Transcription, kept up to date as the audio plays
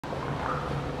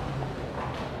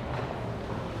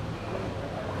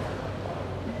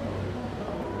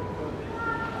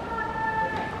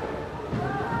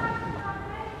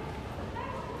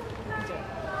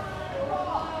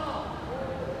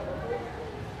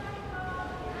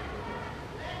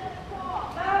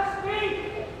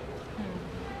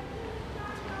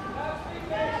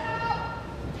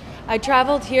I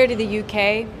traveled here to the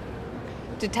UK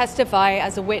to testify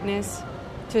as a witness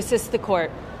to assist the court.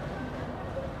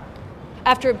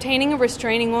 After obtaining a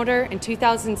restraining order in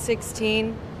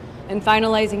 2016 and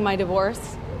finalizing my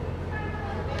divorce,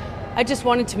 I just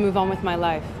wanted to move on with my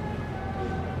life.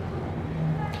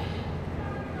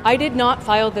 I did not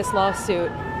file this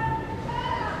lawsuit,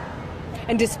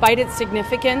 and despite its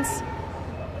significance,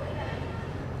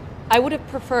 I would have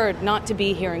preferred not to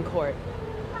be here in court.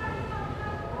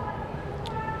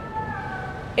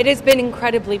 It has been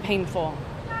incredibly painful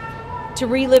to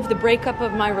relive the breakup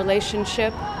of my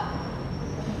relationship,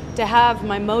 to have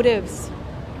my motives,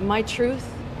 my truth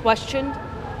questioned,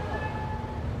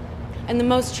 and the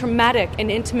most traumatic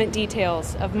and intimate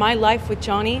details of my life with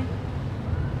Johnny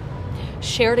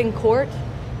shared in court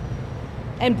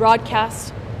and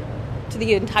broadcast to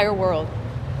the entire world.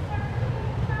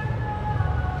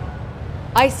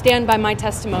 I stand by my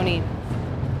testimony,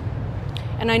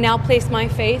 and I now place my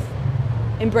faith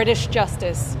in British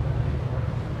justice.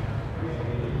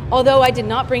 Although I did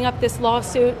not bring up this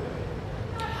lawsuit,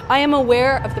 I am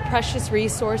aware of the precious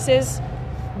resources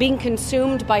being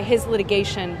consumed by his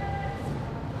litigation,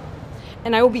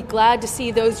 and I will be glad to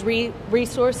see those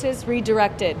resources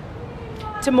redirected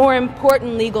to more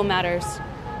important legal matters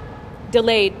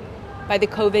delayed by the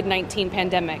COVID-19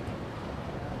 pandemic.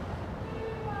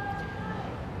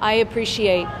 I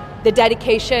appreciate the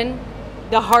dedication,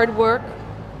 the hard work,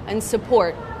 and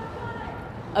support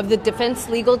of the defense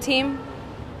legal team,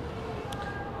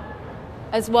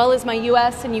 as well as my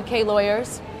US and UK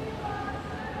lawyers.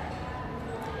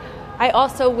 I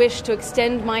also wish to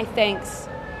extend my thanks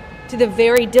to the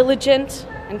very diligent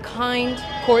and kind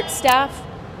court staff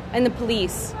and the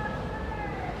police,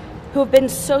 who have been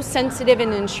so sensitive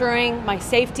in ensuring my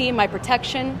safety, my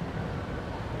protection,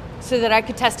 so that I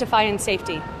could testify in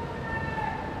safety.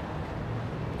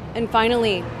 And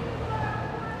finally,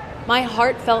 my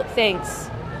heartfelt thanks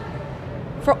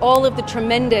for all of the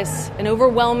tremendous and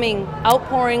overwhelming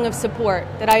outpouring of support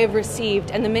that I have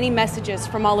received and the many messages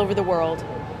from all over the world.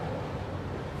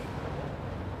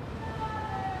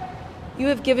 You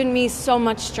have given me so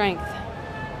much strength,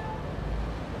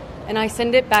 and I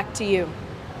send it back to you.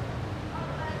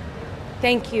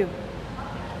 Thank you.